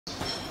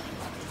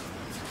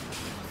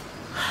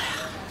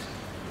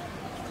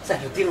在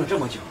这盯了这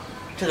么久，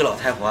这个老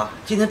太婆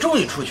今天终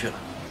于出去了。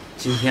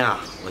今天啊，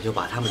我就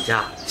把他们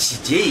家洗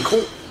劫一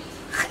空。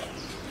嗨，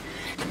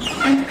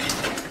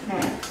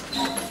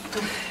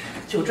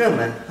就这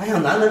门还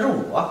想难得住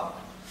我？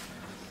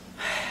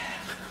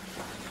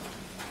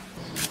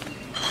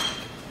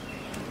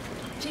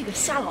这个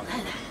夏老太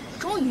太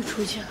终于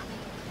出去了，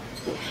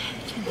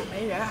趁着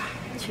没人，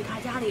去她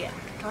家里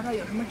找找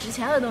有什么值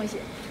钱的东西。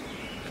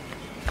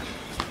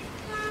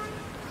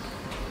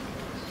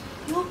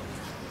哟，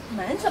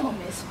门怎么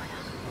没锁呀？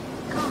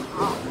刚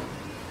好，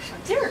省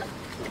劲儿了。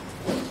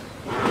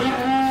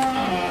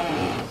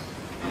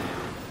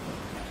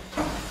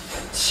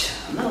钱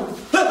呢？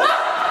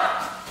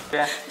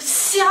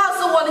吓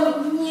死我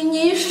了！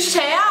你是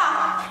谁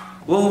啊？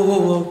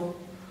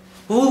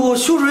我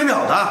修水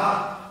表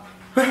的。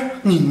不是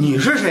你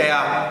是谁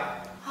呀？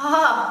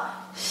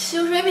啊，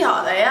修水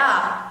表的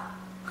呀。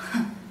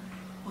哼，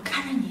我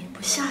看着你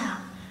不像呀，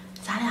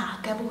咱俩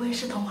该不会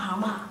是同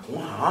行吧？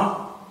同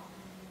行？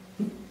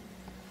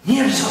你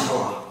也是小偷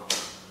啊？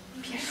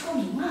别说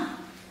明啊！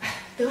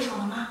得手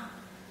了吗？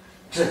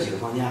这几个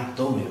房间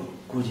都没有，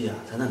估计啊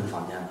才那个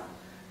房间呢。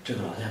这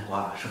个老太婆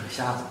啊是个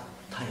瞎子，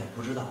她也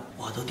不知道，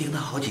我都盯她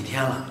好几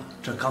天了。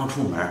这刚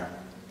出门，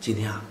今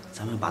天啊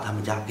咱们把他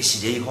们家给洗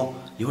劫一空，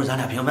一会儿咱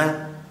俩平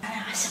分。咱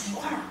俩想一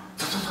块儿了。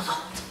走。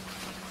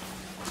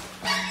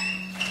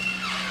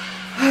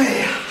哎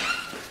呀，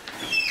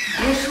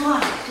别说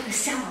啊，这个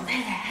夏老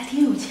太太还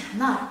挺有钱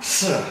的。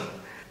是啊，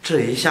这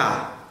一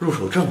下入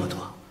手这么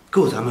多，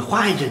够咱们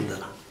花一阵子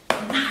了。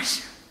那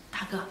是，大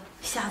哥，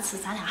下次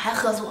咱俩还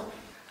合作。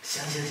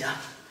行，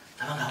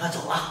咱们赶快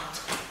走吧。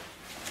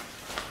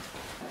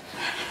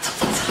走。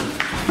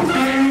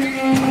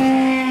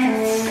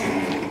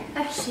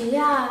哎，谁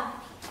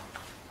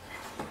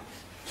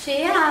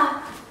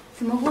呀？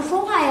怎么不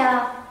说话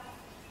呀？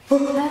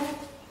哎，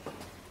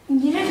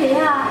你是谁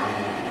呀？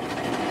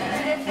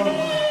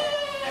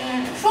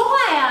说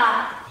话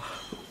呀！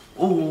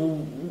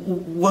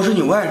我是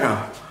你外甥。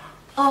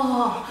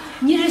哦，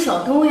你是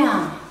小东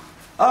呀？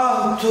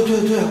啊，对，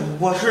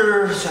我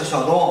是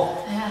小东。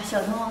哎呀，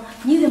小东，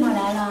你怎么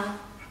来了？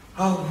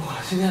啊，我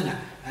今天来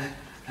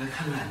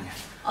看看你。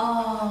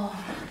哦，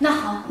那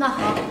好，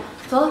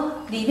走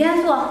里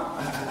边坐。走。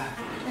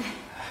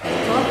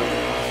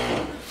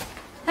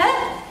哎，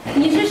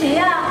你是谁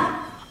呀？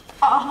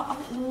啊，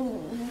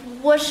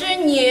我是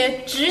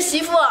你侄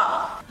媳妇。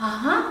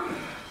啊？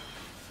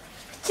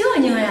舅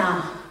娘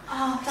呀？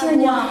啊，舅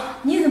娘，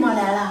你怎么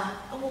来了？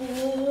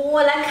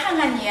我来看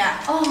看你。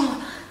哦，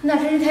那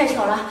真是太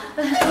巧了。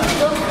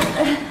走，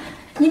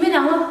你们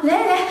两个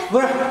来。不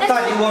是，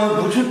大姐，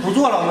我不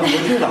做了，我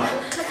回去了。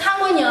看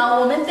过你了，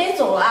我们得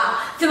走了。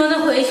怎么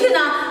能回去呢？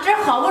这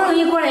好不容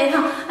易过来一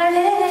趟，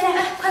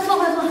来，快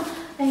坐。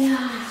哎呀，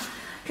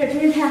这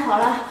真是太好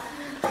了。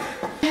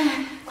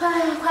哎，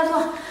快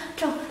坐。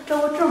这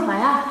我正好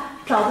呀，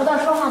找不到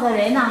说话的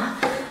人呢。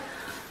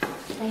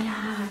哎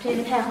呀，真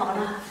是太好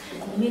了！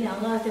你们两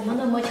个怎么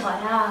那么巧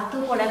呀？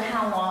都过来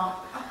看我。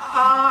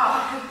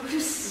啊，不是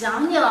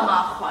想你了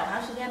吗？好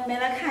长时间没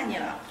来看你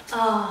了。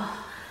哦，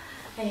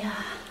哎呀，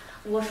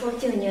我说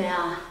静静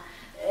呀，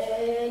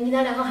你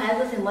那两个孩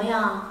子怎么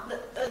样？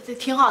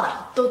挺好的，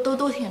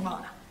都挺好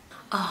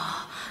的。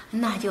啊，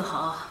那就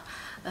好。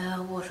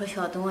我说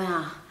小东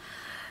呀，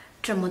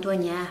这么多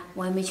年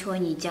我也没去过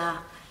你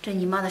家，这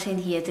你妈的身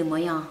体怎么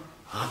样？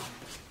啊？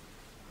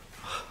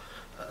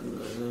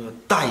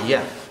大姨，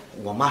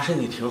我妈身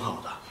体挺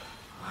好的，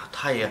啊，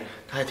她也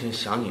挺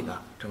想你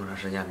的，这么长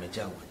时间没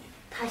见过你。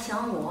她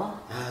想我？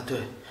啊，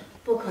对。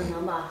不可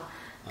能吧？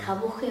她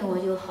不恨我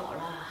就好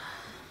了。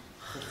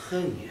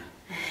恨你？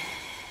哎，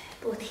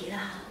不提了。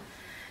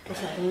这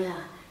小东呀，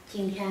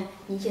今天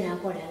你既然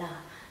过来了，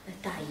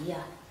大姨呀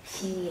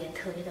心里也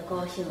特别的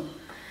高兴。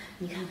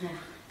你看看，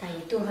大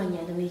姨多少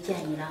年都没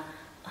见你了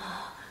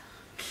啊！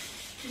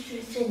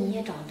这你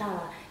也长大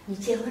了，你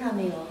结婚了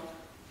没有？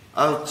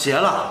结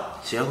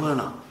婚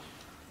了。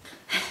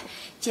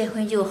结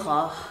婚就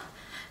好。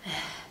哎，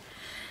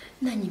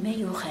那你们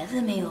有孩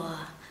子没有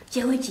啊？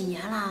结婚几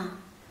年了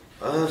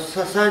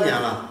？3年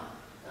了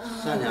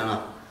，3年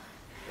了。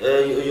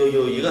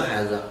有一个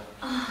孩子。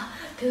啊，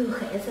都有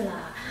孩子了，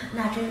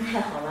那真是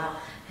太好了。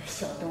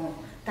小东，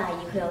大姨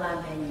可要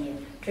安排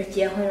你，这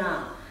结婚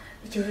了，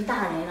就是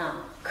大人了，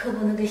可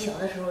不能跟小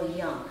的时候一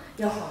样，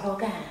要好好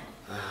干。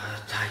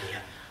大姨，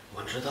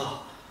我知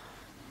道。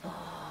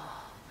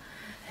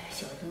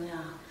小东呀，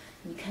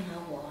你看看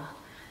我，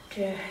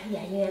这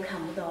眼睛也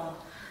看不到，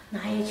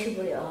哪也去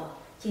不了。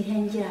今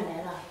天你既然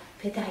来了，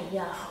陪大姨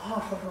呀好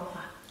好说说话。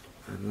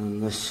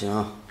那行。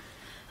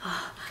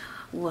啊，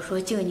我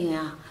说静静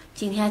呀，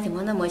今天怎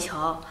么那么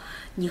巧？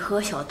你和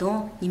小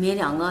东，你们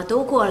两个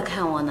都过来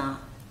看我呢。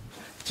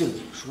静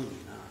静说你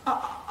呢。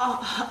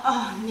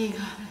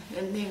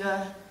那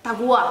个大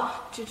姑啊，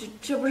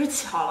这不是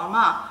巧了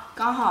吗？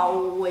刚好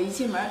我一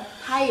进门，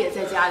他也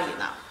在家里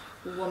呢。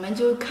我们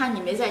就看你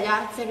没在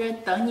家，在这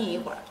等你一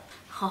会儿。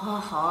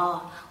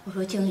好，我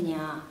说静静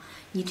啊，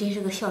你真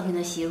是个孝顺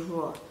的媳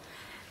妇，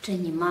这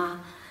你妈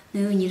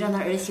能有你这样的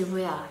儿媳妇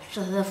呀，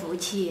是她的福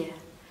气。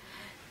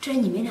这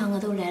你们2个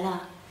都来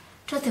了，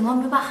这怎么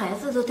没把孩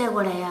子都带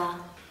过来呀？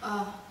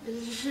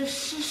是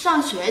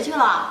上学去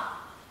了。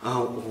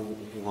啊，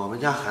我们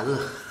家孩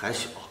子还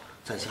小，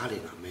在家里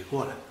呢，没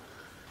过来。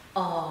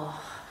哦，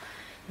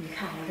你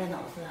看我这脑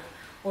子，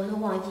我都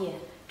忘记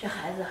这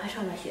孩子还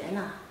上着学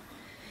呢。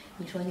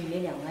你说你们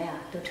2个呀，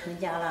都成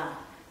家了，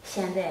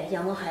现在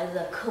养个孩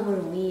子可不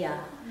容易呀。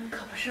可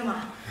不是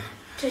嘛。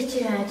这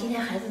既然今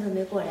天孩子都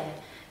没过来，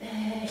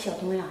小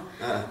东呀，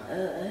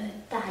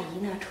大姨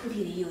呢抽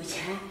屉里有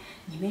钱，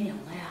你们2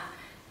个呀，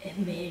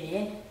每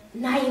人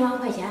拿1万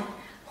块钱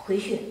回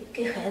去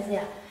给孩子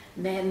呀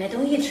买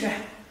东西吃。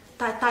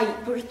大姨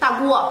不是大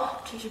姑，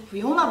这不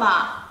用了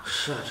吧？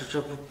是啊，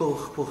这不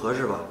合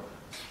适吧？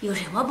有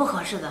什么不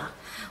合适的？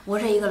我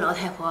这一个老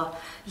太婆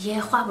也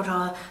花不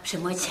着什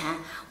么钱，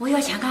我要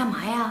钱干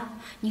嘛呀？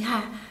你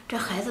看这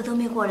孩子都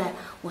没过来，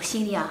我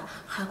心里啊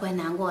还怪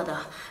难过的。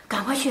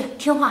赶快去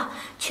听话，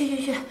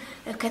去，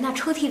搁那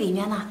抽屉里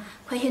面呢，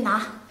快去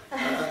拿。快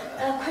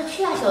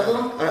去啊，小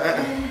东。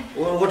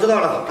我知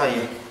道了，大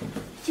姨。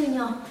静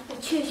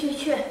静，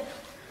去。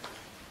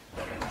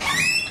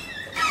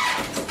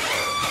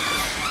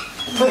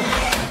哎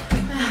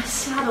呀，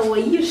吓得我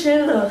一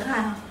身冷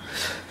汗啊！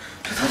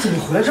这他怎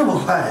么回来这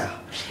么快呀？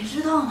谁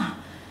知道呢？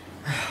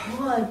不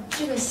过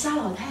这个瞎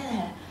老太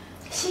太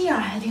心眼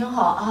还挺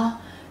好啊，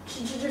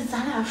这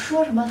咱俩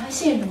说什么她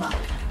信什么，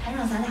还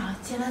让咱俩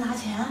进来拿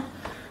钱。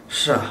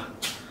是啊，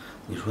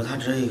你说她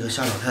这一个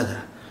瞎老太太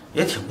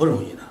也挺不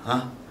容易的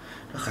啊，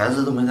这孩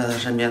子都没在她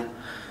身边。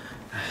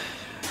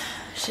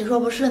谁说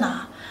不是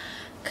呢？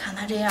看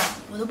她这样，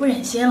我都不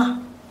忍心了。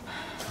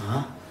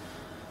啊？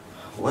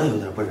我也有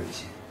点不忍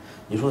心。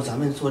你说咱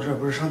们坐这儿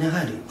不是伤天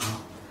害理吗？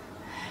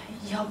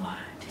要不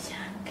这钱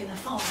给他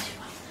放回去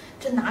吧，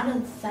这拿着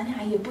咱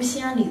俩也不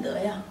心安理得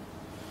呀。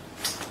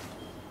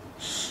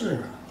是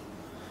啊，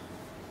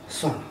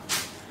算了，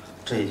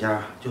这一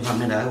家就算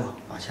没来过，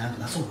把钱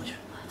给他送回去。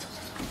走。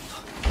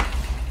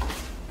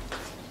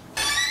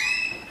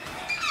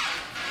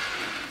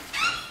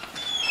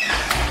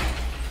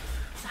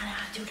咱俩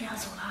就这样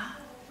走了。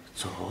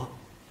走。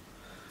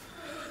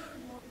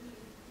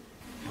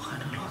我看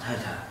这个老太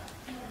太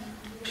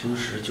平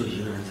时就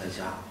一个人在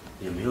家，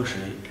也没有谁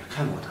来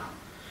看过她。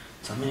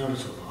咱们要是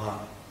走的话，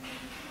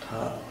她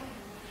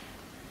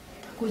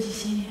估计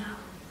心里啊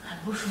很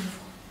不舒服。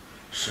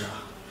是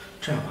啊，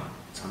这样吧，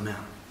咱们呀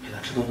陪她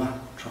吃顿饭，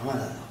吃完饭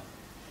再走。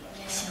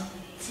也行，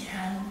既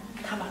然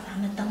她把咱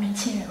们当成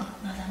亲人了，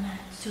那咱们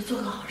就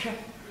做个好事。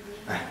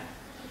哎，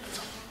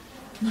走，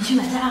你去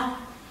买菜啊。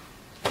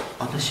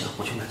啊，那行，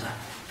我去买菜。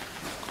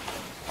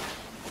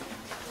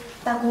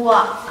大姑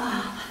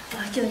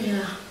静静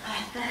啊，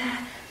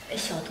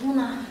小东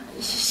呢？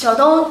小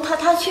东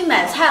他去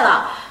买菜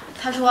了。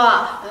他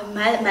说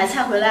买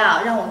菜回来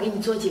啊，让我给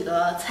你做几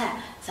个菜，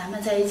咱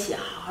们在一起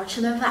好好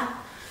吃顿饭。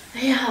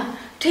哎呀，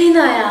真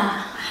的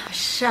呀？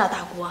是啊，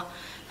大姑，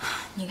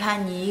你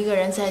看你一个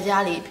人在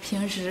家里，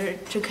平时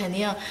这肯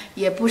定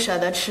也不舍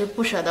得吃，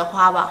不舍得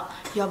花吧，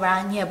要不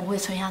然你也不会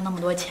存下那么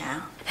多钱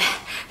啊。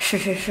是，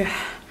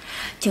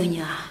静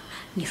静啊，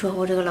你说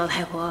我这个老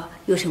太婆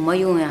有什么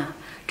用呀？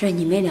这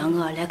你们2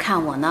个来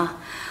看我呢，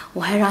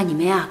我还让你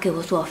们呀给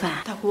我做饭。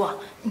大姑，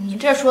你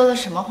这说的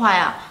什么话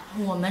呀？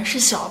我们是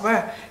小辈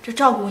儿，这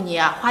照顾你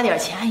啊，花点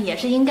钱也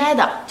是应该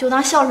的，就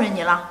当孝顺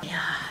你了。哎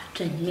呀，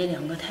这你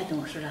们2个太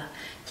懂事了，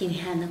今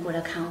天能过来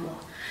看我，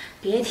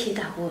别提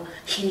大姑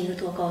心里有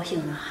多高兴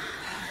了。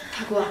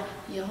大姑，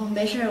以后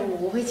没事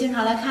我会经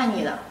常来看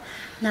你的。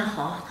那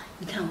好，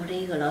你看我这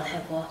一个老太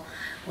婆，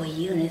我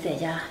一个人在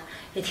家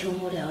也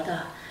挺无聊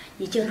的，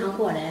你经常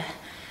过来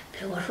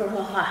陪我说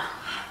说话。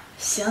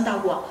行，大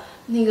姑，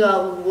那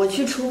个我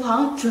去厨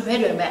房准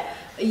备，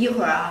一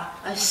会儿啊，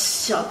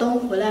小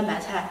东回来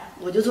买菜，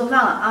我就做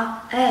饭了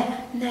啊。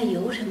那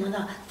油什么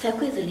的在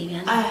柜子里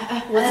面呢。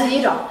我自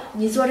己找，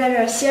你坐在这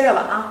儿歇着吧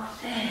啊。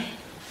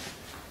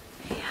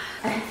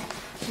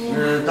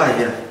大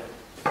爷，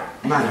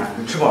慢点，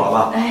你吃饱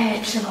了吧？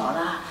吃饱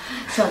了。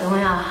小东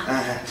呀，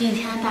今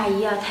天大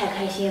姨呀太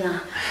开心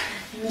了，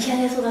你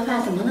现在做的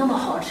饭怎么那么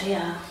好吃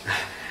呀？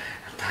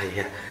大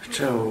爷，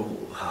这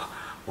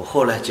我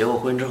后来结过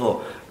婚之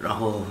后，然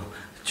后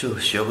就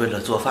学会了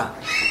做饭，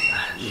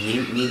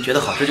您觉得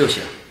好吃就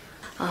行。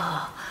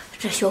哦，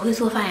这学会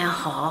做饭呀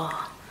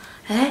好。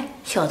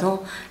小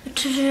东，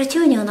这是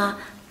静静呢，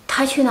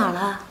她去哪儿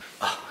了？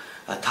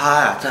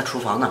她呀在厨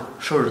房呢，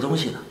收拾东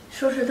西呢。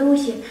收拾东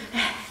西？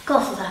告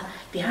诉她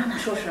别让她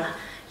收拾了，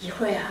一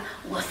会儿呀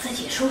我自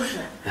己收拾。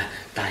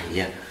大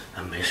爷，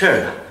没事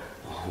的，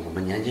我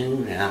们年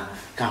轻人啊，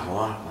干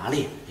活麻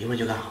利，一会儿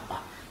就干好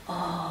了。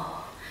哦，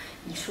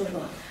你说说，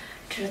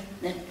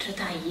这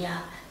大姨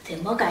呀怎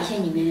么感谢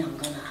你们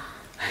2个呢？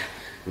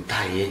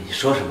大爷，你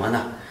说什么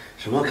呢？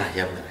什么感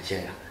谢不感谢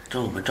呀？这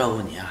我们照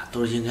顾你啊，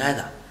都是应该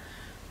的。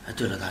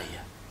对了，大爷，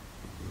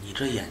你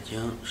这眼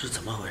睛是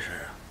怎么回事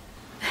啊？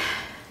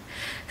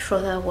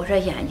说的我这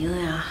眼睛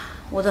呀，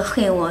我都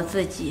恨我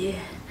自己。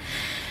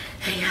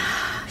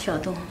小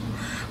东，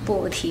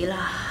不提了。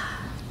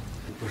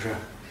不是，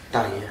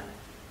大爷，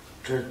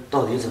这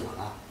到底怎么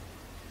了？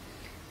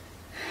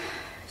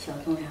小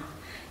东呀，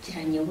既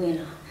然你问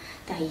了，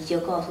大姨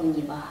就告诉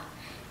你吧。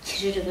其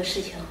实这个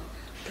事情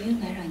不应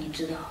该让你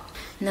知道。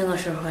那个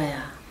时候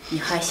呀，你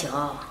还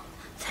小，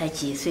才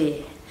几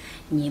岁，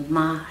你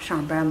妈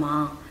上班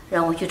忙，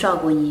让我去照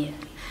顾你。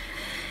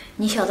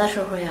你小的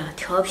时候呀，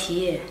调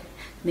皮，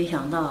没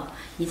想到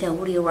你在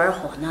屋里玩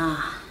火呢。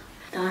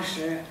当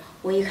时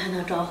我一看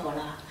到着火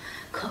了，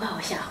可把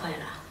我吓坏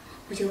了，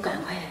我就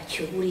赶快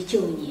去屋里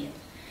救你。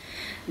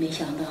没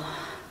想到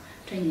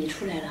这你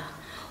出来了，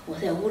我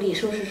在屋里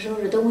收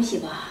拾东西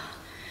吧，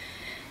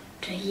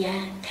这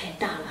烟太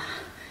大了，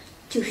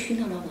就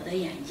熏到了我的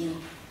眼睛。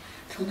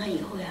从那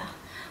以后呀，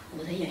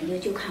我的眼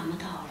睛就看不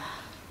到了。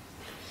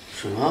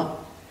什么？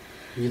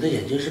你的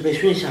眼睛是被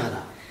熏瞎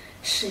的？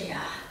是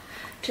呀，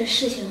这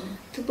事情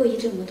都过去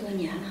这么多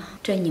年了，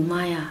这你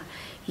妈呀，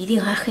一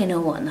定还恨着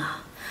我呢。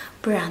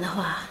不然的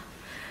话，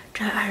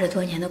这20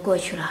多年都过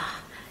去了，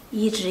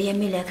一直也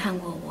没来看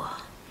过我。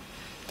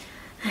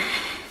唉，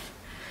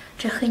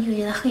这恨就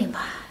给他恨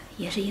吧，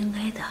也是应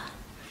该的。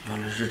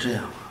原来是这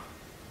样啊，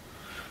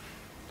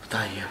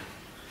大姨，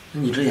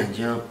那你这眼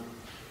睛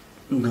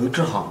能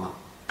治好吗？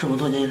这么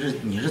多年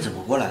你是怎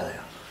么过来的呀？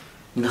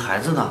你的孩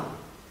子呢？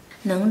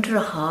能治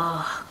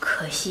好，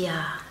可惜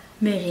啊，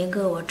没人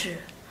给我治。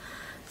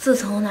自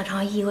从那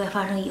场意外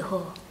发生以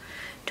后，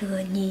这个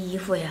你姨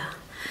父呀，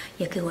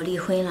也跟我离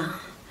婚了。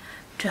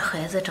这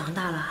孩子长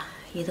大了，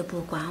也都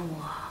不管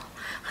我，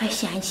还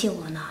嫌弃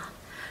我呢。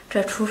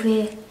这除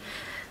非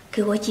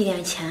给我寄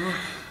点钱，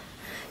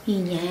一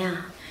年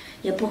呀，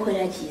也不回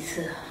来几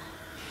次。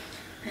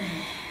唉，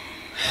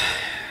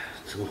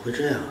怎么会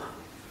这样啊？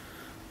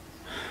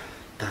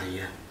大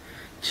姨，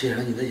既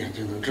然你的眼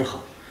睛能治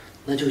好，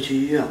那就去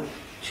医院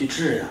去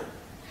治呀。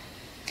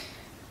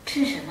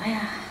治什么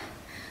呀？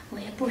我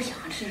也不想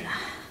治了，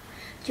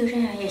就这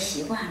样也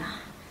习惯了，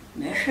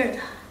没事的。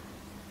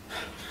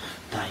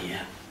大姨，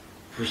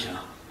不行，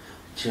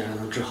既然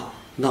能治好，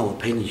那我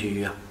陪你去医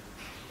院，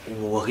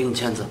我给你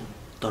签字，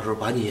到时候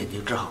把你眼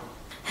睛治好。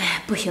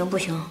哎，不行不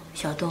行，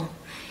小东，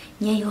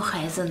你也有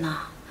孩子呢，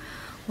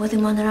我怎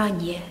么能让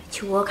你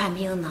去我看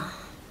病呢？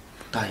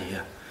大姨，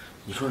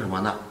你说什么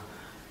呢？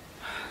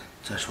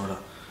再说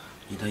了，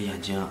你的眼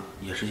睛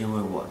也是因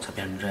为我才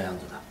变成这样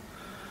子的，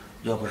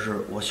要不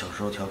是我小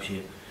时候调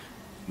皮，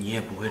你也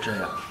不会这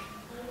样。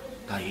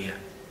大姨，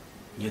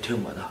你就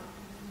听我的，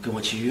跟我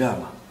去医院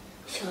吧。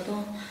小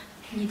东，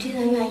你真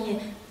的愿意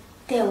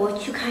带我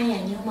去看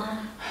眼睛吗？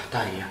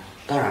大姨，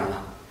当然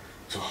了，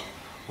走，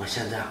我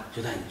现在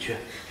就带你去。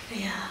哎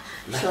呀，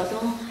小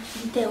东，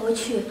你带我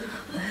去，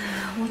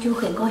我就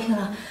很高兴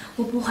了。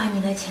我不花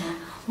你的钱，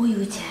我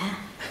有钱。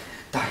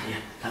大姨，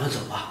咱们走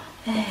吧。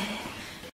哎。